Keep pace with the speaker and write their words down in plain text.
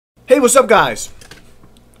Hey, what's up, guys?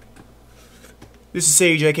 This is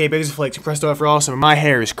Sage, aka Biggest Flakes, and Presto for awesome. My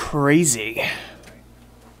hair is crazy.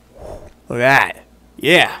 Look at that.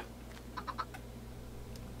 Yeah.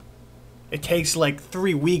 It takes like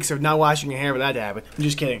 3 weeks of not washing your hair for that to happen. I'm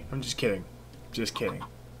just kidding. I'm just kidding. Just kidding.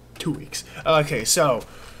 2 weeks. Okay, so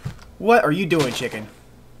what are you doing, chicken?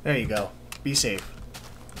 There you go. Be safe.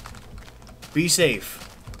 Be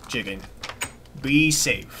safe, chicken. Be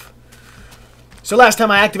safe. So last time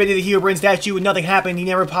I activated the Herobrine statue and nothing happened, he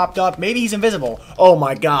never popped up. Maybe he's invisible. Oh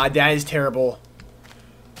my god, that is terrible.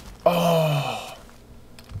 Oh.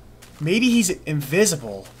 Maybe he's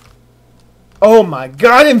invisible. Oh my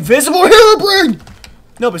god, invisible Herobrine!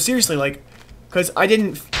 No, but seriously, like, because I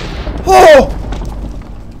didn't... Oh!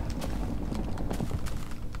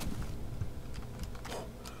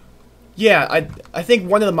 Yeah, I think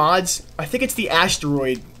one of the mods, I think it's the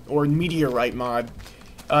asteroid or meteorite mod,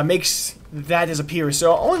 makes that disappear.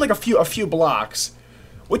 So only like a few blocks,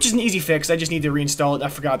 which is an easy fix. I just need to reinstall it. I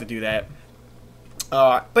forgot to do that.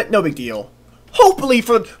 But no big deal. Hopefully,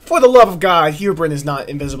 for the love of God, Herobrine is not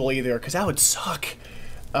invisible either, because that would suck.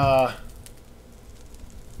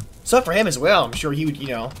 Suck for him as well. I'm sure he would, you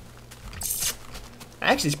know.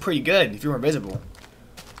 Actually, it's pretty good if you were invisible.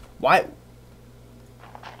 Why?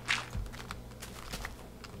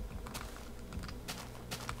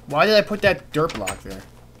 Why did I put that dirt block there?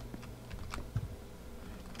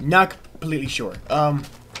 Not completely sure.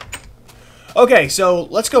 Okay, so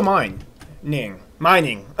let's go mining. Don't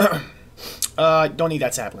need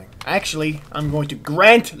that sapling. Actually, I'm going to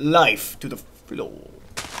grant life to the floor.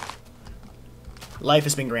 Life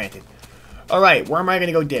has been granted. Alright, where am I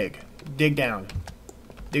gonna go dig? Dig down.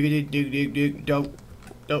 Dig, don't.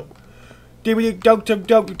 Dig,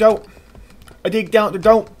 don't. I dig down,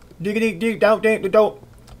 don't. Dig, don't.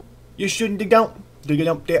 You shouldn't dig down. Dig it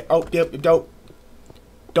up there, don't.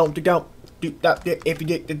 Don't dig down. Do that. If you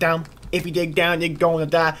dig down, you're going to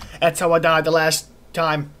die. That's how I died the last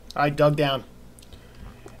time I dug down.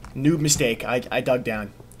 New mistake. I dug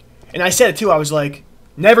down, and I said it too. I was like,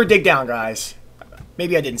 never dig down, guys.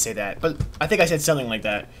 Maybe I didn't say that, but I think I said something like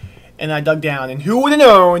that. And I dug down, and who would have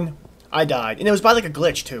known? I died, and it was by like a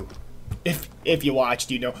glitch too. If you watched,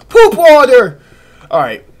 you know. Poop water. All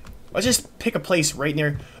right, let's just pick a place right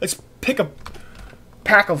near. Let's pick a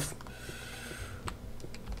pack of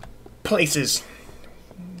places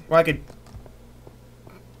where I could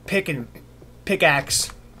pickaxe.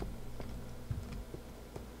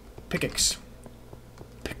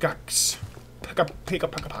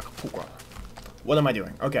 What am I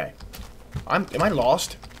doing? Okay, am I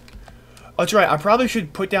lost? Oh, that's right. I probably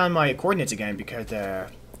should put down my coordinates again because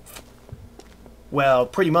well,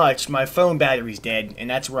 pretty much my phone battery's dead, and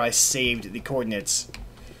that's where I saved the coordinates.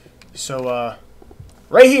 So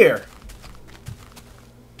right here.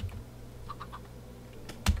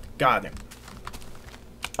 Got it.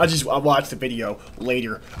 I'll watch the video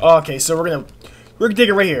later. Okay, so we're gonna dig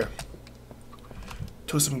it right here.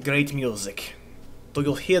 To some great music. So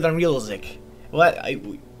you'll hear the music. What is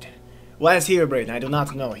Herobrine? I do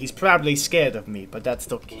not know. He's probably scared of me, but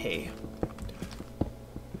that's okay.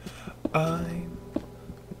 I'm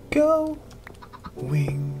going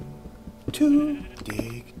to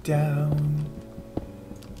dig down.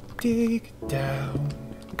 Dig down.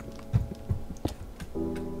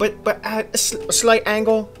 But at a slight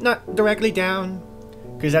angle, not directly down,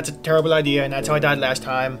 because that's a terrible idea, and that's how I died last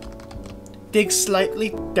time. Dig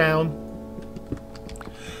slightly down.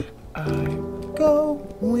 I'm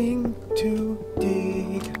going to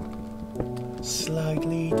dig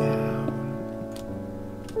slightly down.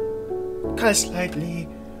 Kind of slightly.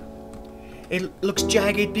 It looks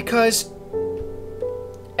jagged because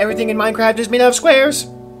everything in Minecraft is made out of squares.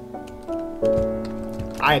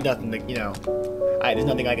 I had nothing to, you know. There's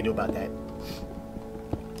nothing I can do about that.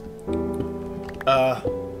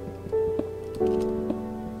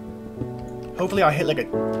 Hopefully I'll hit like a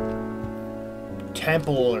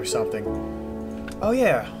temple or something. Oh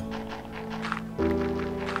yeah.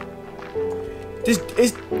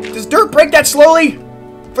 Does dirt break that slowly?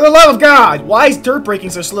 For the love of God, why is dirt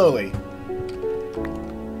breaking so slowly?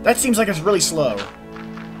 That seems like it's really slow.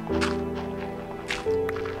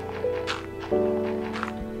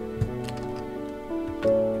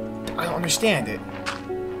 I don't understand it.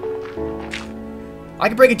 I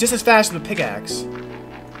can break it just as fast with a pickaxe.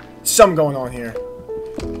 Something going on here.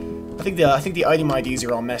 I think the item IDs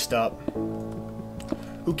are all messed up.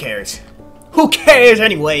 Who cares? Who cares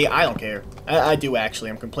anyway? I don't care. I do actually.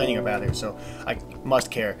 I'm complaining about it, so I must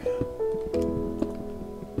care.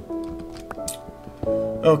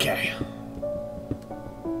 Okay.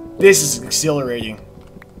 This is exhilarating.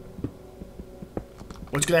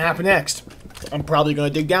 What's gonna happen next? I'm probably gonna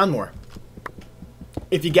dig down more.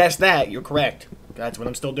 If you guessed that, you're correct. That's what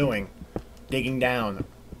I'm still doing. Digging down.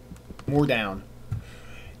 More down.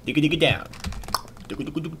 Dig it down.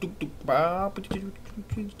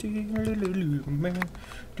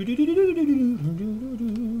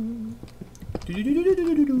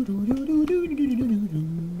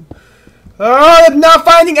 Oh, I'm not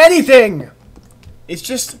finding anything! It's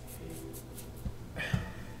just...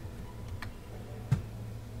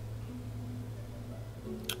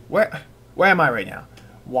 Where am I right now?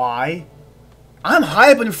 Why? I'm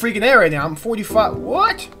high up in the freaking air right now. I'm 45.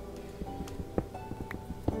 What?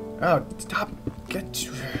 Oh, stop. Get...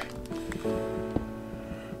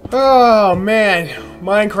 Oh, man.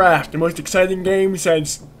 Minecraft, the most exciting game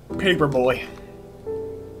since Paperboy.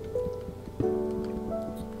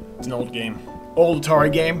 It's an old game. Old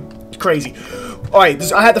Atari game. It's crazy.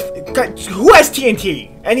 Alright, I had the... Who has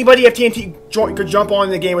TNT? Anybody have TNT? Could jump on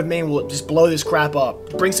the game with me and we'll just blow this crap up.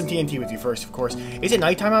 Bring some TNT with you first, of course. Is it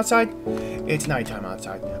nighttime outside? It's nighttime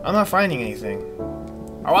outside. I'm not finding anything.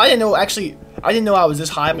 Oh, I didn't know, actually... I didn't know I was this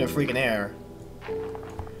high up in the freaking air.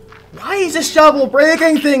 Why is this shovel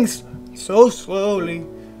breaking things so slowly?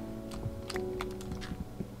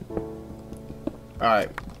 Alright.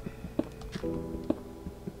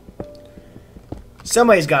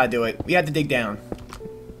 Somebody's gotta do it. We have to dig down.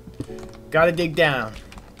 Gotta dig down.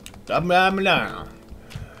 When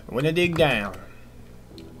I dig down,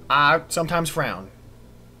 I sometimes frown.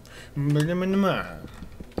 I'm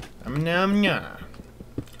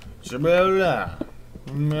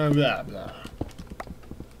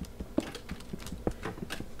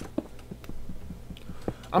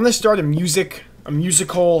gonna start a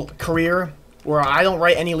musical career where I don't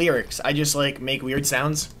write any lyrics. I just like make weird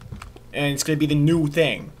sounds, and it's gonna be the new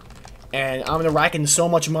thing. And I'm gonna rack in so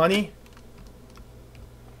much money,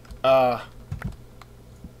 that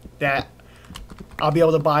I'll be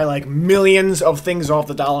able to buy like millions of things off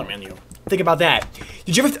the dollar menu. Think about that.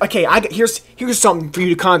 Did you ever? Okay, here's something for you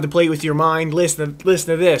to contemplate with your mind. Listen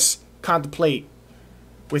to this. Contemplate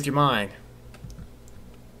with your mind.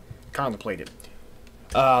 Contemplate it.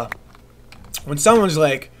 When someone's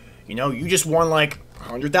like, you know, you just won like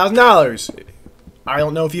 $100,000. I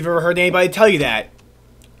don't know if you've ever heard anybody tell you that.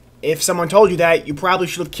 If someone told you that, you probably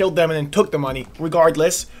should have killed them and then took the money,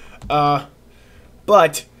 regardless.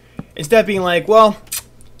 But instead of being like, well,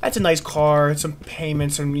 that's a nice car, some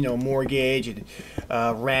payments, some, you know, mortgage and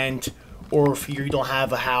rent, or if you don't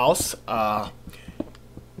have a house, well,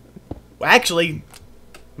 actually,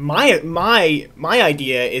 my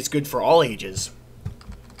idea is good for all ages.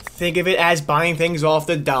 Think of it as buying things off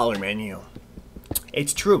the dollar menu.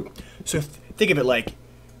 It's true. So think of it like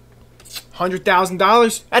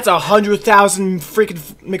 $100,000. That's 100,000 freaking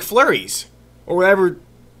McFlurries, or whatever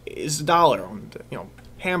is the dollar on, you know,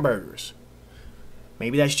 hamburgers.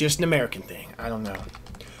 Maybe that's just an American thing. I don't know.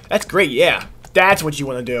 That's great. Yeah, that's what you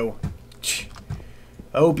want to do.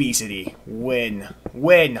 Obesity. Win.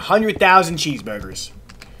 100,000 cheeseburgers.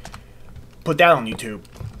 Put that on YouTube.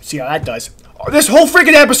 See how that does. Oh, this whole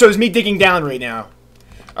freaking episode is me digging down right now.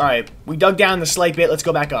 Alright, we dug down the slight bit. Let's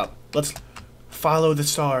go back up. Let's follow the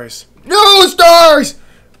stars. No stars!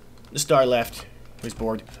 The star left. He was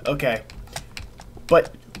bored. Okay.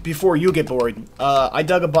 But before you get bored, I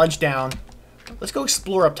dug a bunch down. Let's go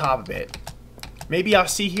explore up top a bit. Maybe I'll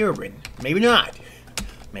see Herobrine. Maybe not.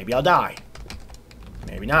 Maybe I'll die.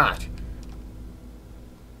 Maybe not.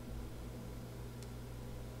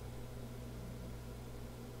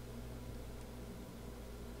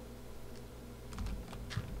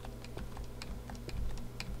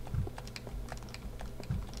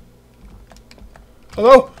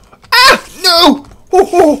 Hello? Ah! No! Oh,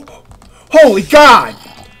 oh. Holy God!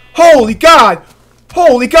 Holy God!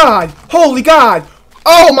 Holy God! Holy God!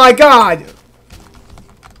 Oh my God!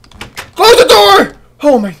 Close the door!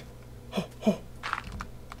 Oh my... Oh, oh.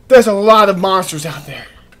 There's a lot of monsters out there.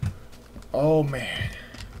 Oh man.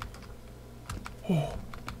 Oh.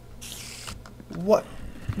 What?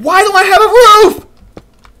 Why don't I have a roof?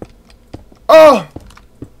 Oh!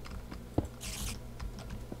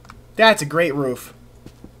 That's a great roof.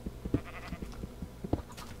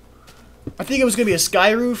 I think it was going to be a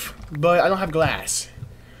sky roof, but I don't have glass.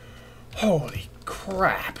 Holy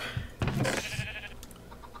crap.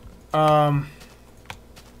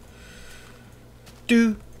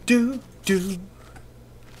 Do, do, do.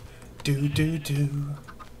 Do, do, do.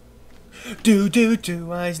 Do, do, do.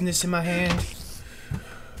 Why isn't this in my hand?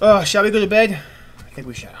 Oh, shall we go to bed? I think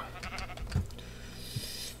we shall.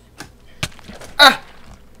 Ah!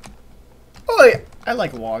 Oh, I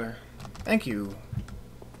like water. Thank you.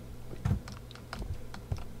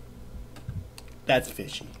 That's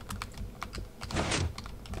fishy.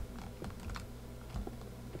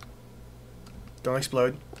 Don't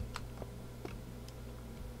explode.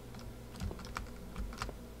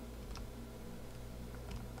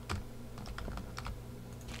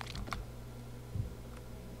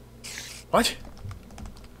 What?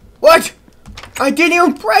 What? I didn't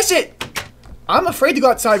even press it! I'm afraid to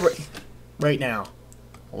go outside right now.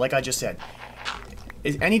 Like I just said.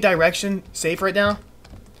 Is any direction safe right now?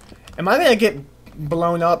 Am I gonna get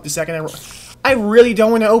blown up the second I really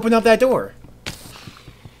don't want to open up that door.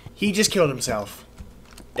 He just killed himself.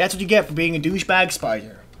 That's what you get for being a douchebag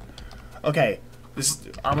spider. Okay.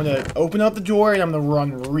 I'm gonna open up the door and I'm gonna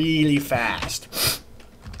run really fast.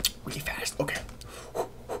 Really fast. Okay.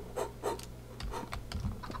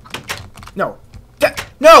 No.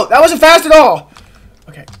 No! That wasn't fast at all!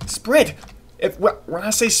 Okay. Sprint! When I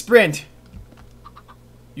say sprint,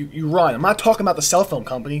 you run. I'm not talking about the cell phone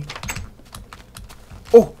company.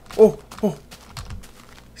 Oh! Oh! Oh!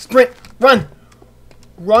 Sprint! Run!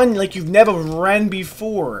 Run like you've never ran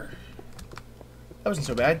before. That wasn't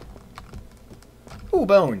so bad. Ooh,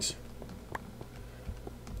 bones.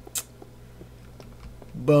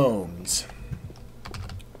 Bones.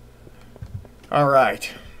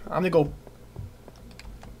 Alright. I'm gonna go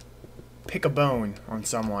pick a bone on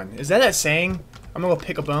someone. Is that a saying? I'm gonna go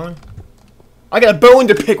pick a bone? I got a bone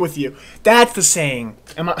to pick with you. That's the saying.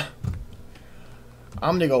 I'm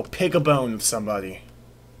gonna go pick a bone with somebody.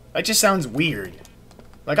 That just sounds weird.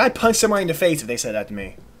 Like I'd punch somebody in the face if they said that to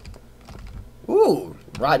me. Ooh,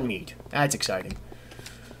 rotten meat. That's exciting.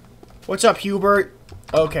 What's up, Hubert?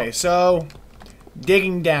 Okay, so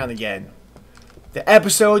digging down again. The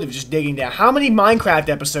episode of just digging down. How many Minecraft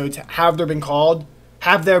episodes have there been called?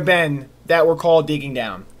 Have there been that were called digging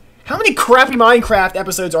down? How many crappy Minecraft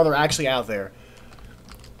episodes are there actually out there?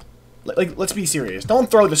 Like, let's be serious. Don't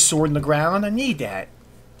throw the sword in the ground. I need that.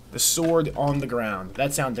 The sword on the ground.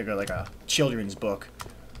 That sounds like a children's book.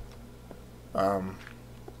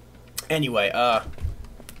 Anyway, I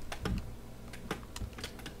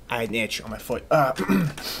had an itch on my foot.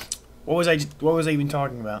 What was I even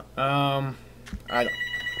talking about? I don't.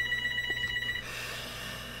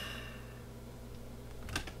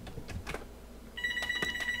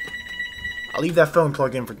 I'll leave that phone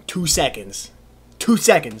plugged in for 2 seconds. 2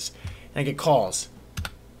 seconds. And I get calls.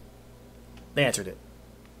 They answered it.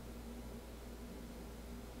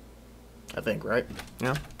 I think, right?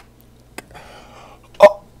 Yeah?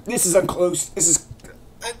 Oh, this is unclose. This is...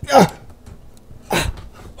 Oh,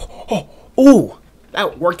 ooh!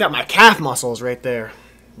 That worked out my calf muscles right there.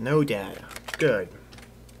 No data. Good.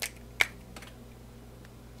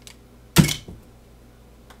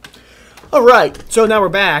 Alright, so now we're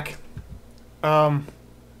back.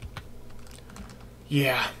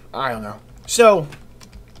 Yeah, I don't know. So,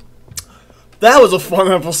 that was a fun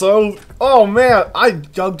episode. Oh man, I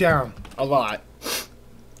dug down a lot.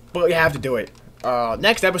 But you have to do it.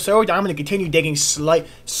 Next episode, I'm going to continue digging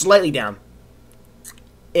slightly down.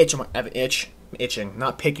 I have an itch. I'm itching.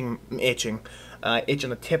 Not picking, I'm itching. Itch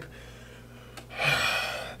on the tip.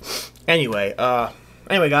 Anyway, guys,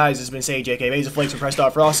 this has been Sage, aka Basil Flakes, and pressed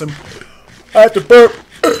off for awesome. I have to burp.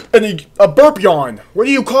 And a burp yawn. What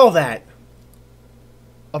do you call that?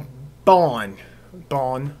 A bon.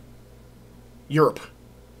 Bon. Yerp.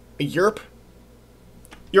 A yerp?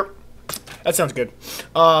 Yerp. That sounds good.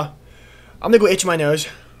 I'm gonna go itch my nose.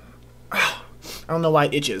 I don't know why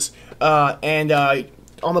it itches. All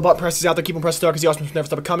my butt presses out there, keep them pressed because the awesomeness never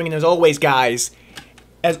stop coming. And as always, guys,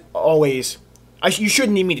 you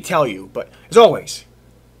shouldn't need me to tell you, but as always,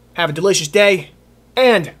 have a delicious day,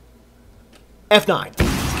 and F9.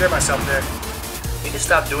 Scared myself there. I need to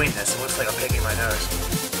stop doing this. It looks like I'm picking my nose.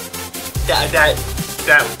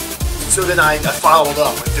 So then I followed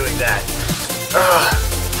up with doing that.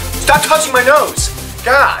 Stop touching my nose!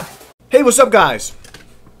 God! Hey, what's up, guys?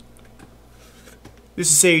 This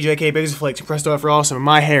is Sage, aka Basil Flakes, and pressed off for awesome, and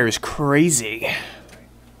my hair is crazy.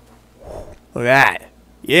 Look at that.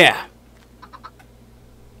 Yeah.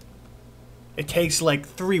 It takes like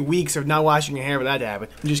 3 weeks of not washing your hair for that to happen.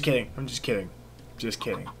 I'm just kidding. I'm just kidding. Just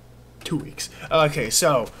kidding. 2 weeks. Okay,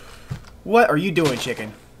 so what are you doing,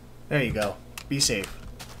 chicken? There you go. Be safe.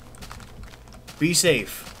 Be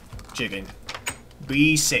safe, chicken.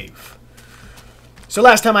 Be safe. So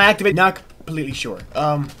last time I activated, not completely sure.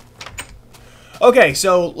 Okay,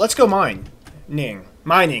 so let's go mining. Don't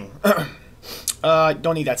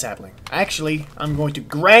need that sapling. Actually, I'm going to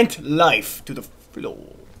grant life to the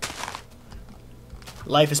floor.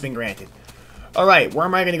 Life has been granted. Alright, where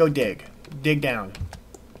am I gonna go dig? Dig down.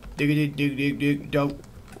 Dig, dope.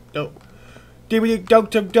 Dig,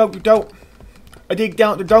 dope. I dig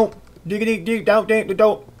down, don't. Dig, dig down,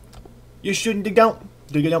 don't. You shouldn't dig down.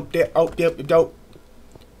 Dig it up there. Oh, don't.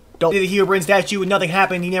 Don't see the Herobrine statue and nothing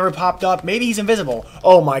happened. He never popped up. Maybe he's invisible.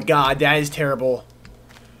 Oh my god, that is terrible.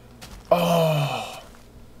 Oh.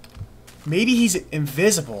 Maybe he's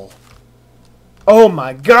invisible. Oh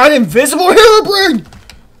my god, invisible Herobrine!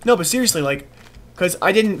 No, but seriously, like, because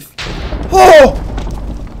I didn't... Oh!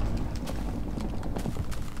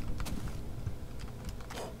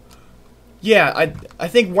 Yeah, I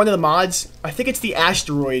think one of the mods, I think it's the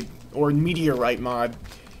asteroid or meteorite mod,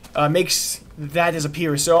 makes that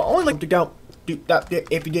disappear. So only like don't do that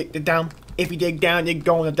if you dig down. If you dig down, you're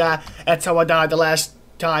going to die. That's how I died the last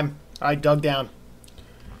time I dug down.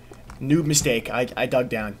 Noob mistake. I dug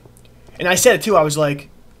down. And I said it too, I was like,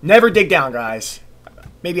 never dig down, guys.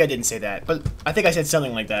 Maybe I didn't say that, but I think I said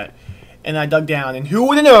something like that. And I dug down, and who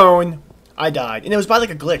would have known I died? And it was by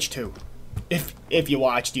like a glitch too. If you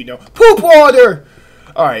watched, you know. Poop water!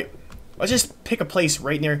 Alright. Let's just pick a place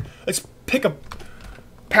right near. Let's pick a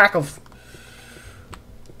pack of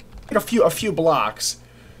a few blocks.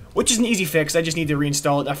 Which is an easy fix. I just need to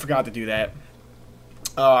reinstall it. I forgot to do that.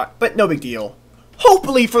 But no big deal.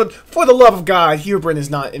 Hopefully, for the love of God, Herobrine is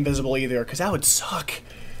not invisible either, because that would suck.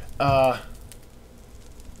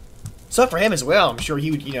 Suck for him as well. I'm sure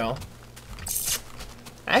he would, you know.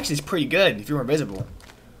 Actually, it's pretty good if you're invisible.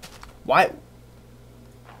 Why?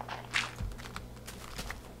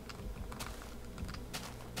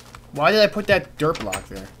 Why did I put that dirt block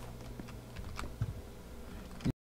there?